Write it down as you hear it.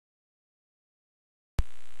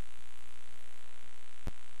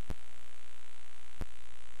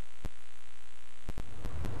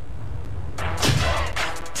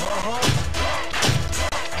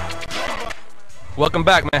Welcome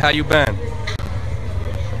back, man. How you been?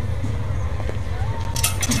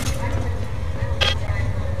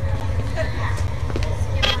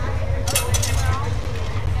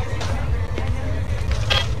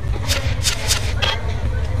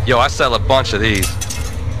 Yo, I sell a bunch of these.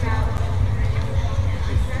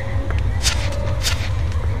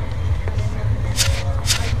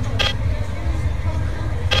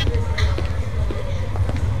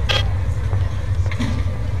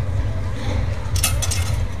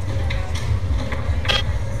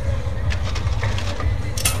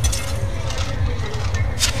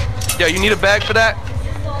 Yo, you need a bag for that?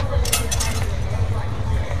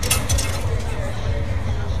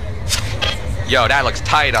 Yo, that looks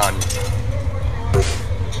tight on you.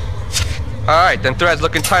 Alright, then thread's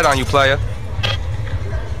looking tight on you, player.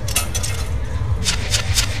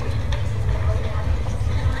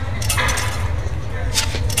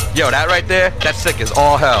 Yo, that right there, that's sick as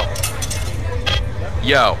all hell.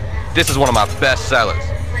 Yo, this is one of my best sellers.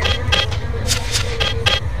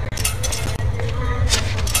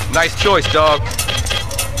 Nice choice, dog.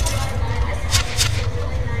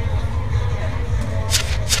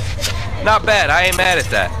 Not bad, I ain't mad at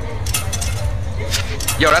that.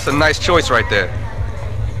 Yo, that's a nice choice right there.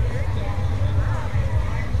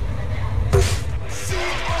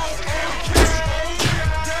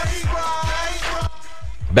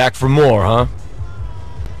 Back for more, huh?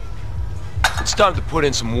 It's time to put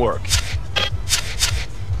in some work.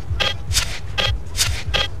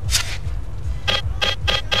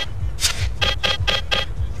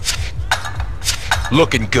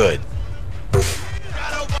 Looking good.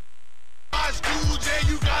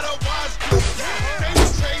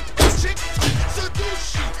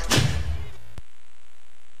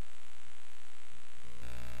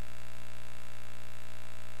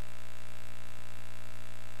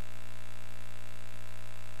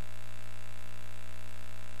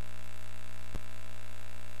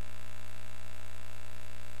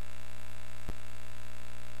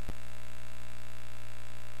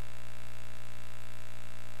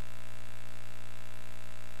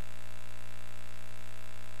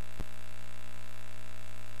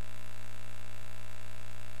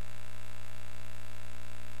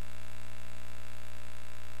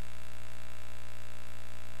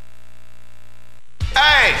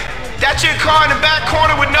 Hey, that's your car in the back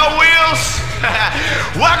corner with no wheels?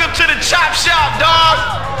 Welcome to the chop shop, dog.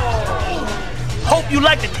 Hope you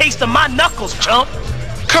like the taste of my knuckles, chump.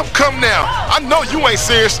 Come now. I know you ain't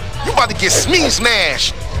serious. You about to get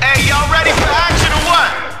smashed. Hey, y'all ready for action or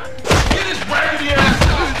what? Get his raggedy ass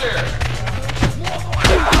out there.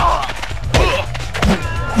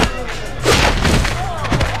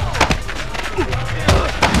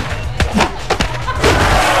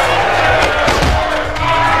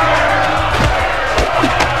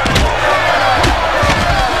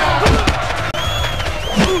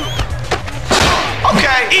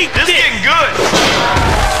 This is getting good.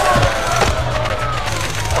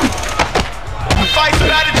 The fight's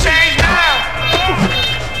about to change now.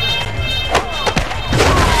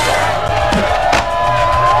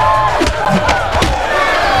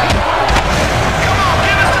 Come on,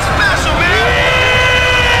 give us the special, man.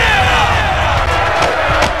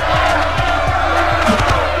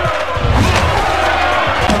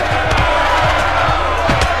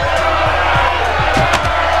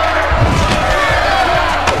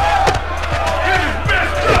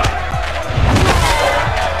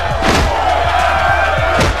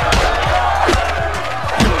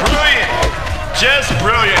 Just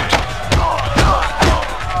brilliant.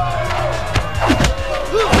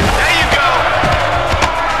 There you go.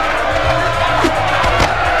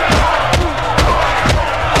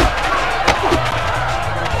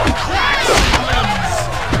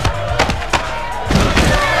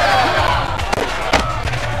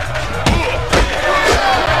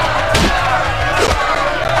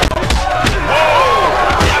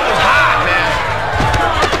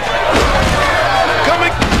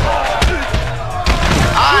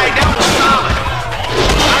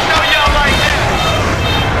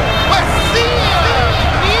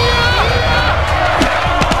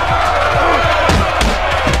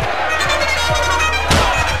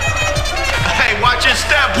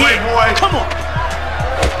 Boy. Come on.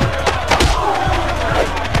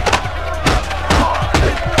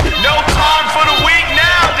 No time for the weak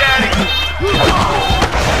now, Daddy.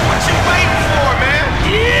 What you waiting for, man?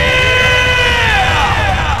 Yeah!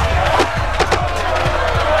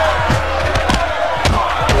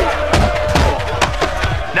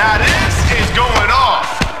 Now this is going off.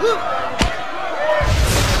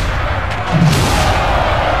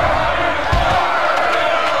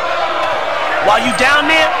 While you down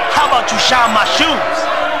there, how about thought you shined my shoes.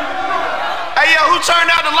 Hey, yo, who turned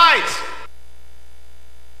out the lights?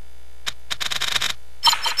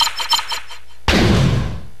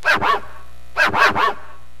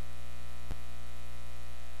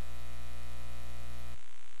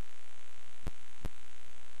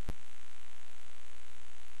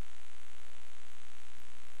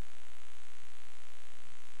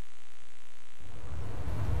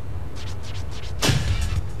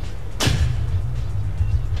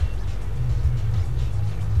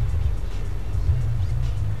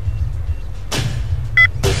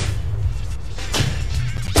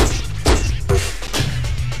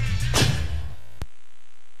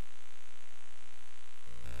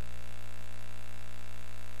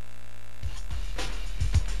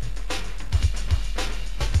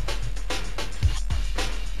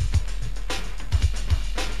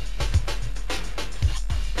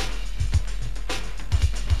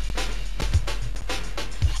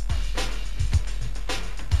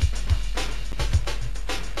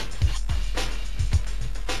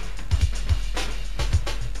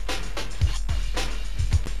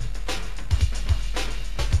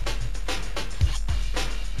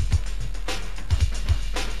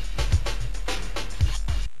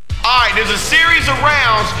 Alright, there's a series of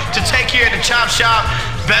rounds to take here at the Chop Shop.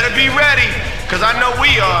 Better be ready, because I know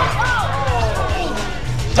we are.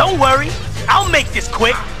 Don't worry, I'll make this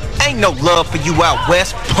quick. Ain't no love for you out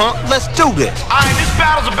west, punk. Let's do this. Alright, this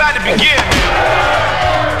battle's about to begin.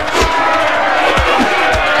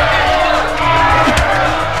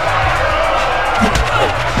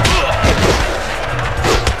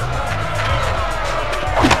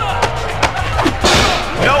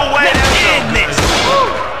 No way that's End this.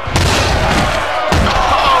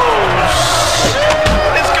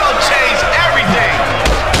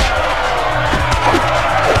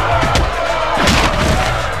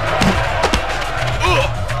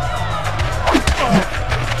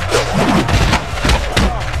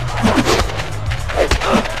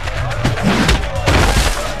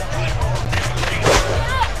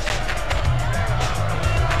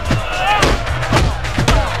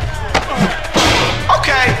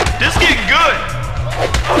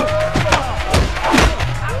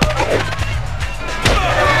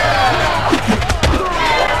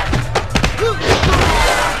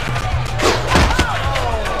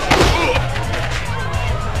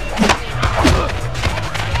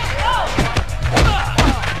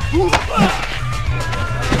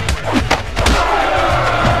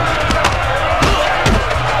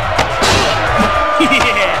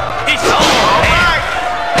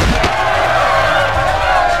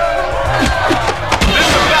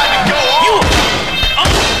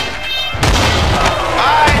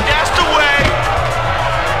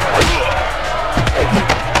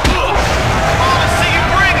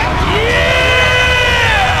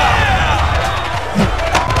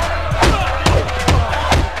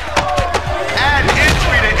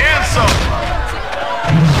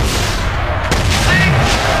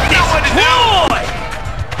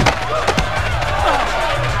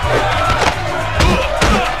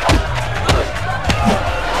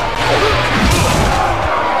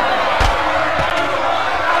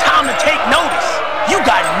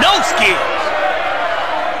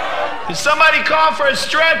 Did somebody call for a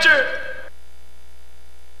stretcher?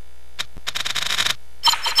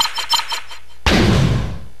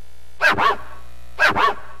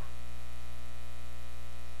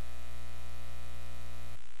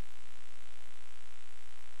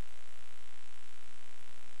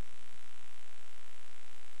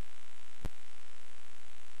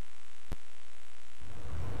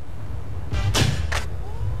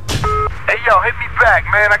 Hey, yo, hit me back,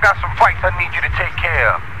 man. I got some fights I need you to take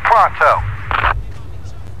care of. Pronto.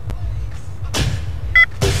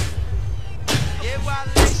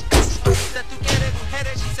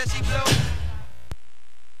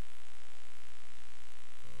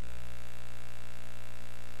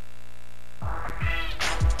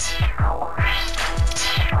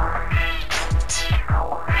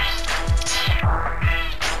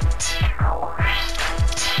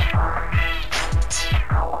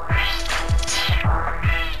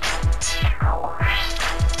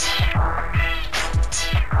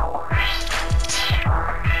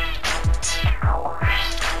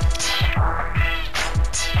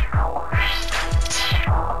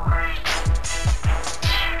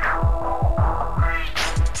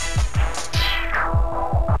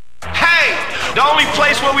 The only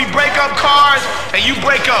place where we break up cars and you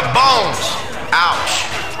break up bones. Ouch.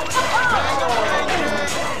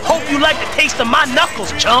 Hope you like the taste of my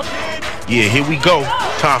knuckles, chump. Yeah, here we go.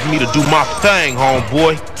 Time for me to do my thing,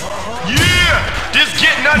 homeboy. Yeah, just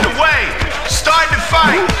getting underway. Start the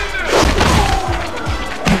fight.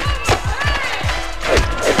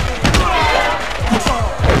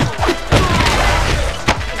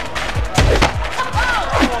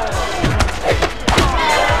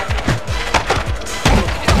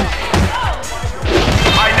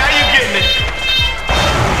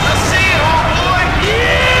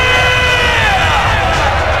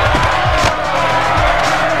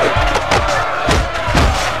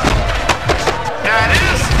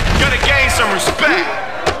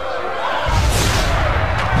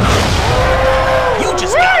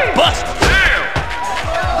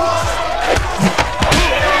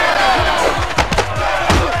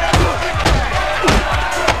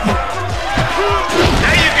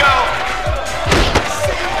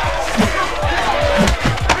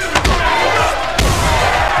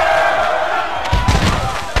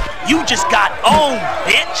 You just got owned,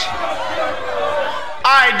 bitch.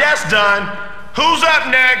 All right, that's done. Who's up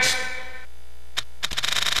next?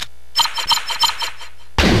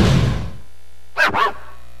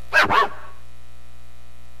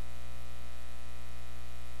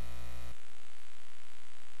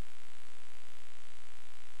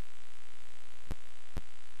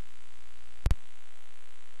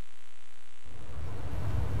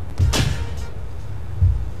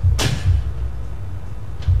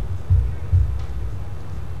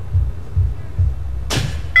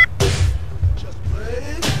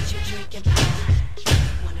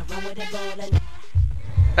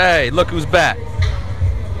 Hey, look who's back.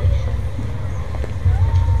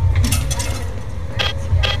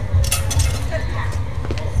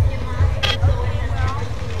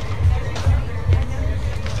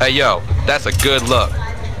 Hey, yo, that's a good look.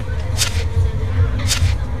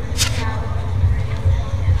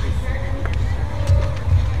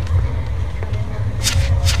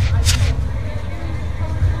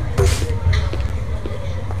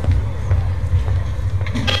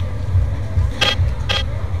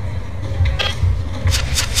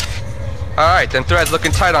 Alright, them threads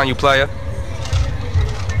looking tight on you, player.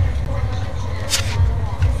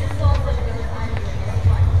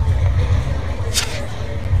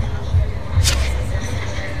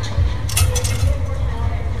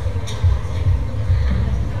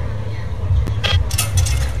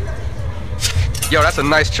 Yo, that's a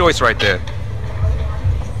nice choice right there.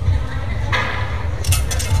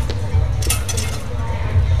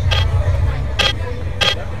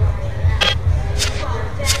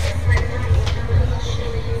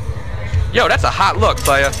 Yo, that's a hot look,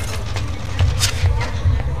 player.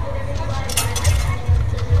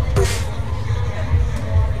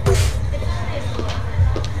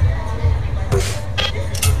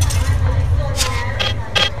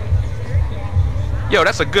 Yo,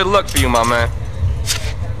 that's a good look for you, my man.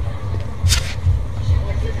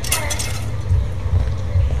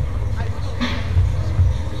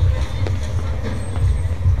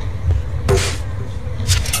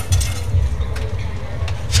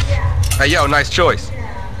 Hey, yo, nice choice.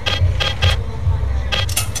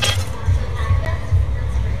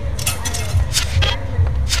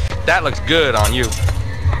 That looks good on you.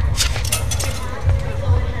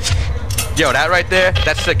 Yo, that right there,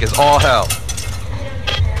 that's sick as all hell.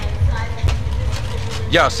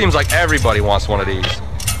 Yo, seems like everybody wants one of these.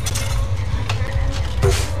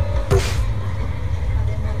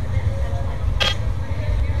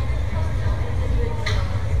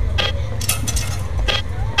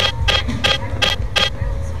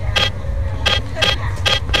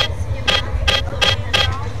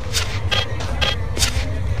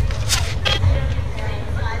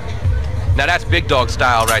 Now that's big dog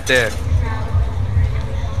style right there.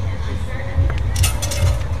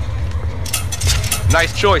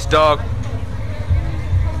 Nice choice, dog.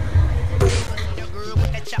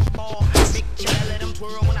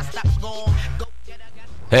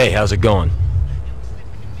 Hey, how's it going?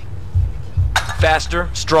 Faster,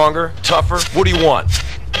 stronger, tougher? What do you want?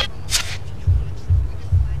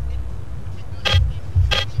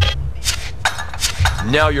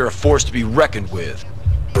 Now you're a force to be reckoned with.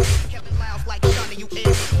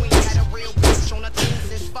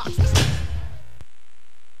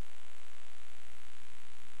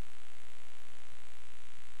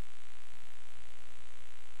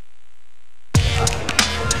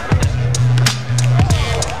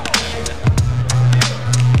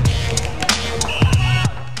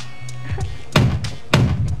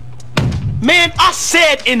 Man, I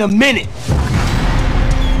said in a minute.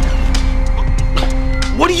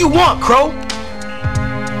 What do you want, Crow?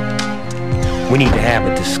 We need to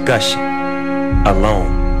have a discussion.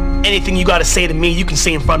 Alone. Anything you gotta say to me, you can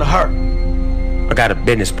say in front of her. I got a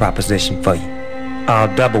business proposition for you.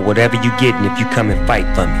 I'll double whatever you getting if you come and fight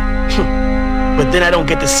for me. But then I don't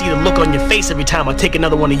get to see the look on your face every time I take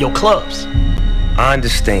another one of your clubs. I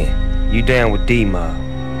understand. You down with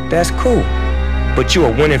D-Mob. That's cool. But you're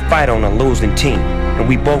a winning fighter on a losing team, and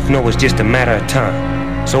we both know it's just a matter of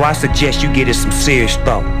time. So I suggest you get it some serious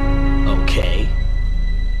thought. Okay.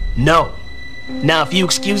 No. Now, if you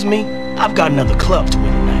excuse me, I've got another club to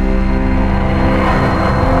win tonight.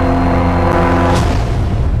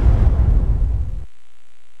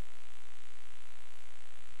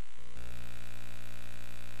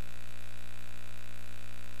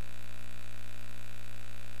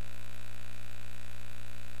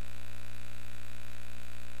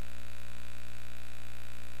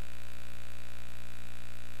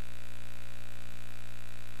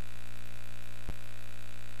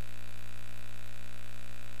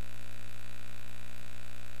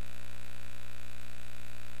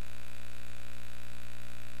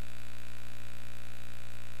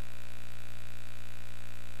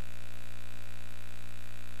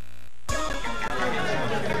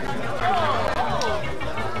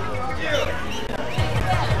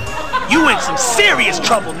 in some serious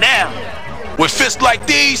trouble now. With fists like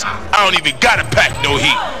these, I don't even gotta pack no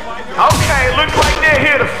heat. Okay, looks like they're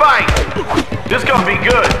here to fight. This gonna be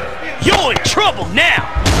good. You're in trouble now.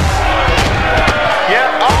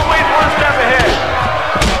 Yeah, always one step ahead.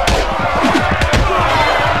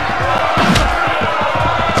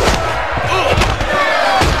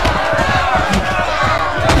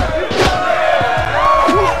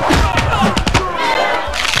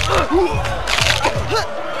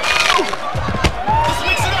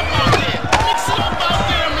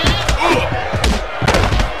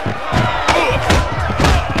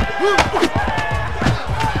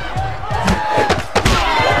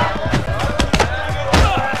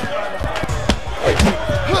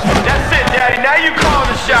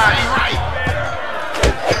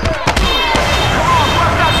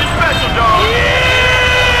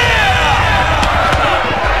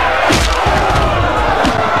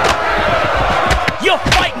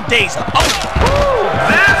 Days are over.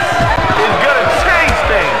 This is gonna change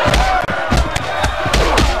things.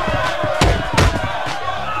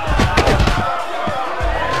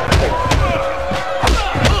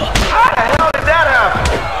 How the hell did that happen?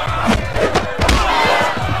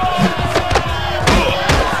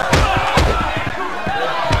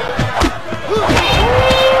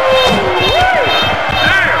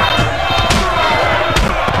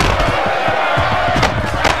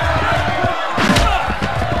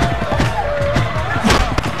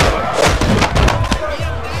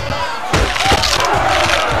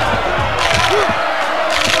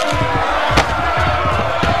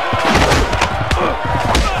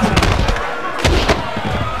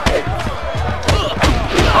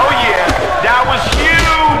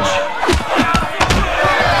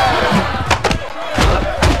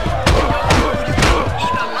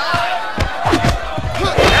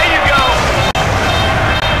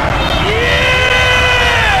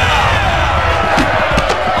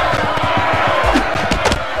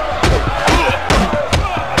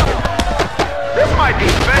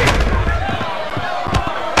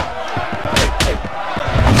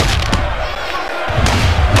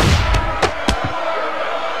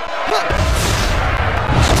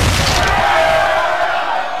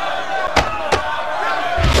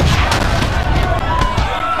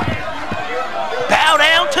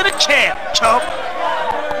 To the champ, chump.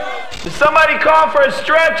 Did somebody call for a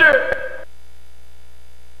stretcher?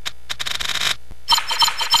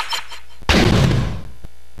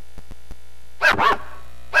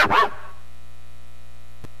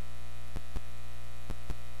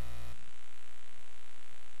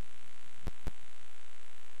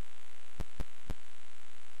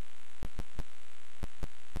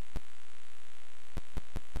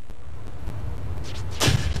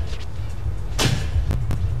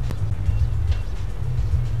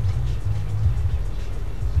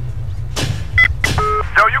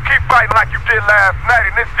 Yo, you keep fighting like you did last night,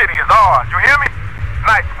 and this city is ours. You hear me?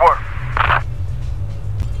 Nice work.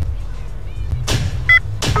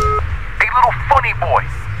 Hey, little funny boy.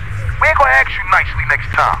 We ain't gonna ask you nicely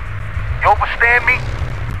next time. You understand me?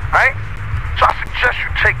 Right? So I suggest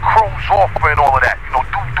you take Crow's offer and all of that. You know,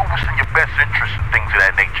 do what's in your best interest and things of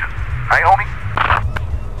that nature. Right, homie?